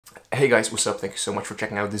Hey guys, what's up? Thank you so much for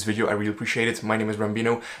checking out this video. I really appreciate it. My name is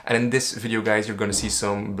Rambino, and in this video, guys, you're gonna see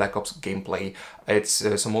some Black Ops gameplay. It's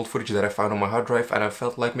some old footage that I found on my hard drive, and I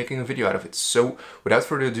felt like making a video out of it. So, without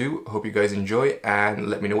further ado, hope you guys enjoy, and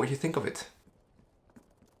let me know what you think of it.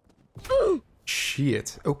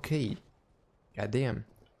 Shit, okay. Goddamn.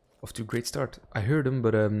 Off to a great start. I heard him,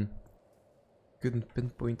 but couldn't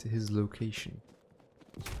pinpoint his location.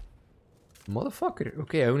 Motherfucker.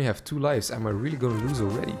 Okay, I only have 2 lives. Am I really gonna lose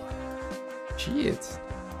already? Shit.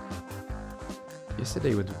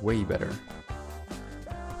 Yesterday went way better.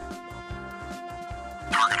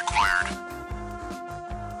 Target acquired.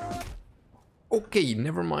 Okay,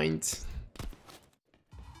 never mind.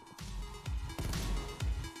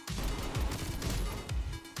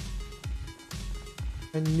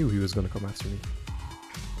 I knew he was gonna come after me.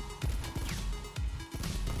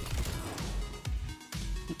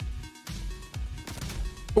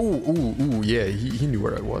 Ooh, yeah, he knew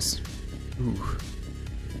where I was. Ooh.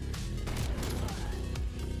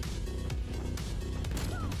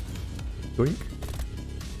 Doink.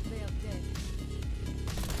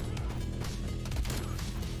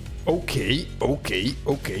 Okay,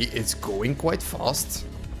 it's going quite fast.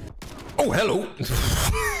 Oh, hello!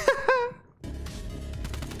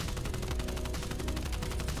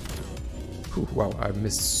 Ooh, wow, I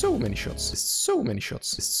missed so many shots. So many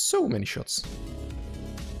shots.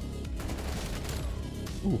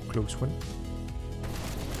 Ooh, close one.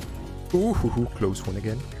 Ooh, close one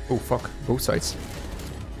again. Oh, fuck. Both sides.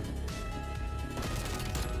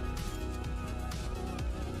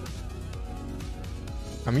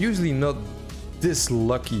 I'm usually not this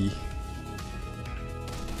lucky.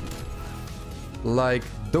 Like,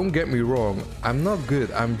 don't get me wrong. I'm not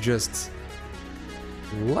good. I'm just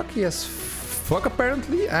lucky as fuck,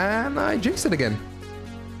 apparently. And I jinxed it again.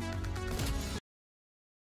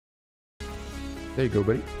 There you go,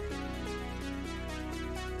 buddy.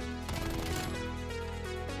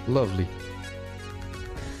 Lovely.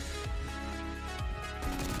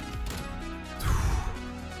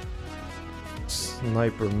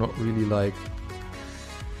 Sniper, not really like...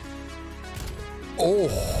 Oh!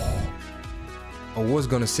 I was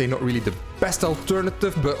gonna say not really the best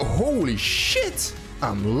alternative, but holy shit!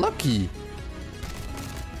 I'm lucky!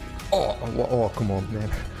 Oh, come on,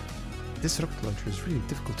 man. This rocket launcher is really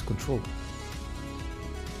difficult to control.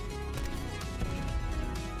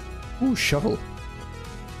 Ooh, shovel.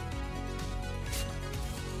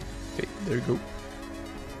 Okay, there you go.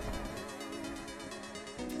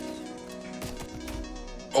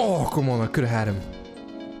 Oh, come on, I could have had him.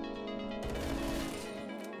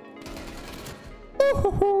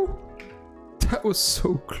 Oh, that was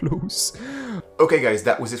so close. Okay guys,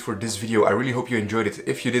 that was it for this video. I really hope you enjoyed it.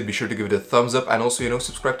 If you did, be sure to give it a thumbs up, and also,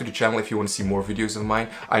 subscribe to the channel if you want to see more videos of mine.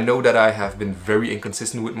 I know that I have been very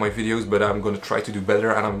inconsistent with my videos, but I'm going to try to do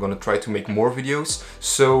better, and I'm going to try to make more videos.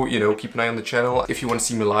 So, keep an eye on the channel. If you want to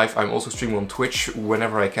see me live, I'm also streaming on Twitch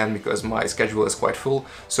whenever I can, because my schedule is quite full.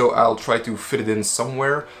 So I'll try to fit it in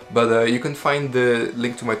somewhere, but you can find the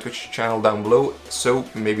link to my Twitch channel down below. So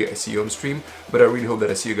maybe I see you on stream, but I really hope that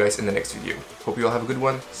I see you guys in the next video. Hope you all have a good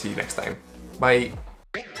one. See you next time. Bye.